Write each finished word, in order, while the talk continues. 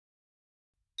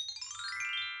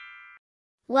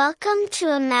Welcome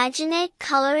to Imaginate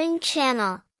Coloring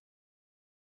Channel.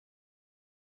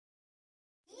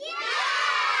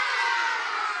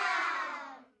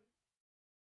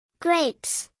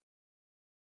 Grapes.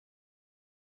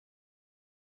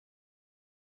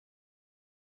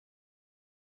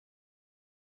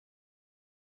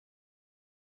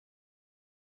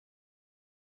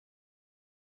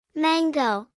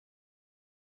 Mango.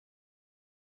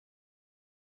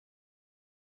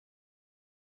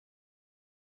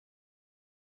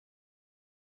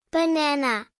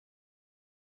 Banana.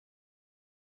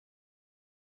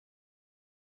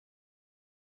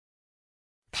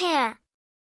 Pear.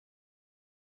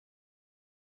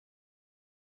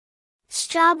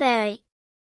 Strawberry.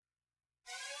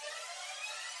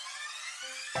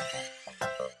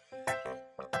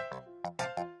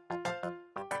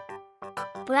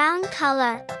 Brown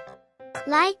color.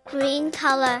 Light green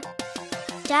color.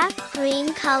 Dark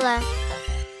green color.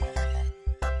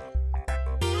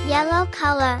 Yellow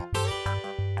color.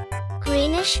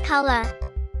 Greenish color.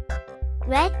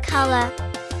 Red color.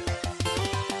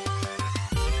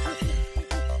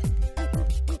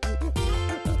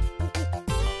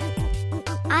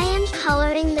 I am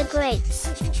coloring the grapes.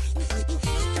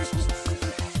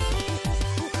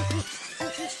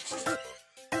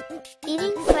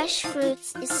 Eating fresh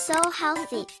fruits is so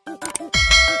healthy.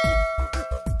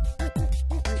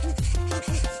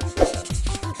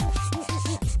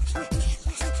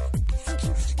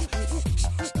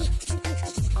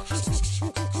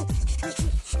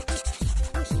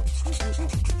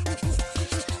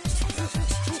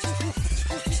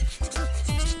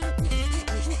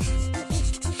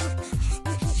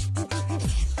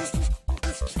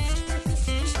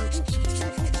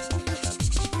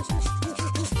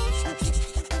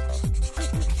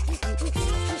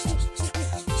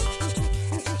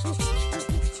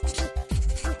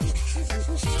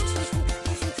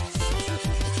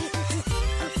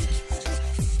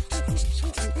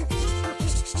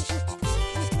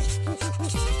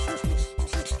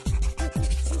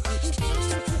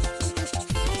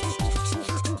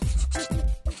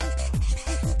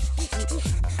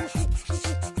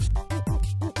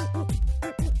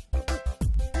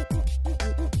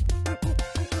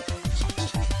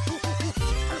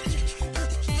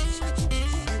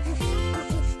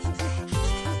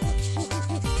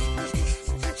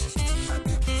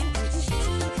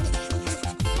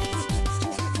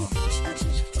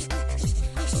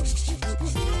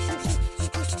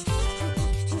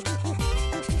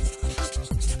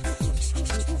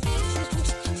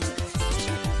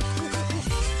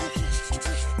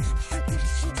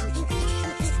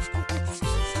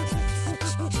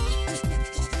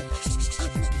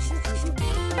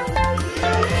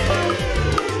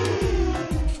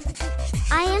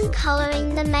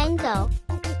 Coloring the mango.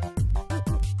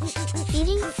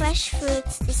 Eating fresh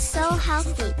fruits is so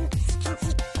healthy.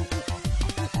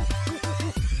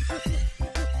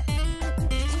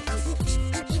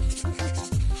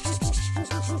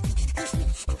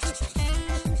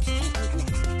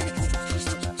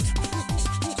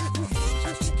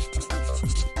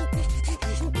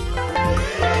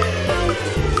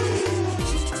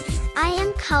 I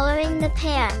am coloring the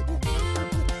pear.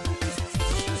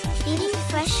 Eating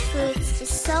fresh fruits is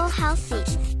so healthy.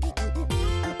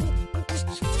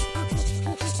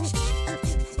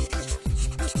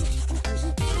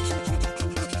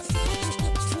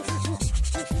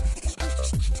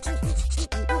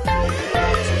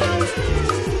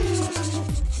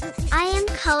 I am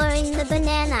coloring the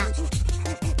banana.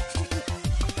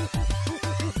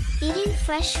 Eating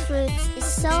fresh fruits is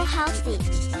so healthy.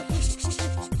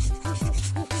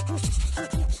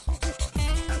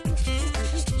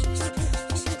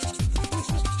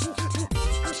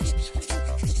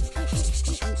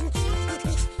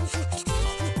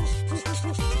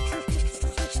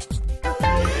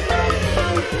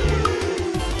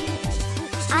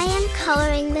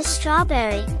 Coloring the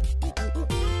strawberry.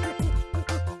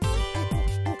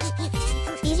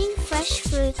 Eating fresh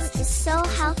fruits is so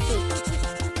healthy.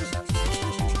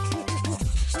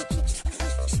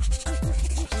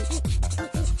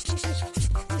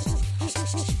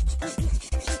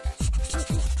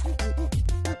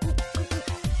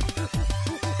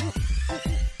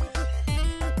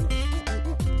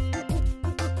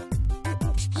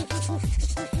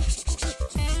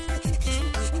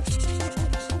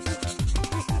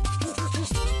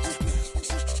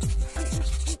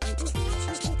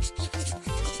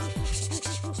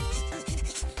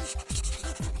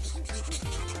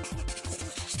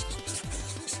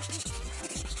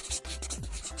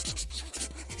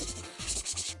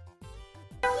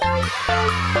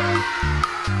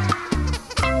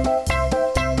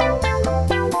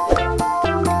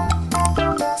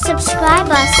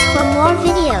 subscribe us for more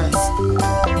videos.